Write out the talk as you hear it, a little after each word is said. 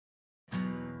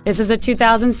This is a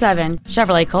 2007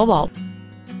 Chevrolet Cobalt.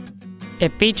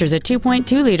 It features a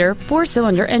 2.2-liter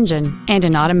four-cylinder engine and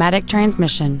an automatic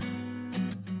transmission.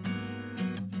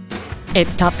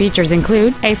 Its top features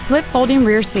include a split folding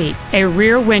rear seat, a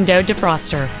rear window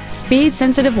defroster,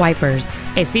 speed-sensitive wipers,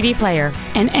 a CD player,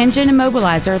 an engine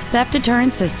immobilizer theft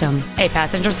deterrent system, a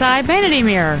passenger side vanity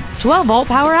mirror, 12-volt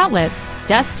power outlets,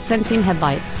 dusk sensing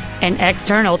headlights, an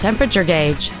external temperature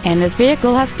gauge, and this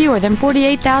vehicle has fewer than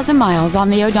 48,000 miles on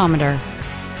the odometer.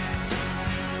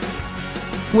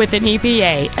 With an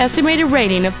EPA estimated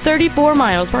rating of 34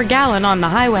 miles per gallon on the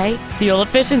highway, fuel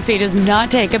efficiency does not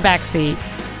take a backseat.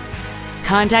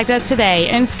 Contact us today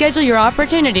and schedule your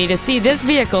opportunity to see this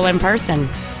vehicle in person.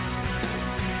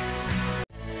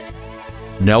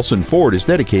 Nelson Ford is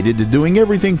dedicated to doing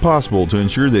everything possible to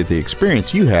ensure that the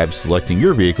experience you have selecting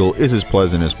your vehicle is as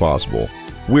pleasant as possible.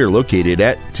 We're located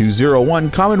at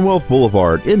 201 Commonwealth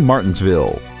Boulevard in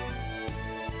Martinsville.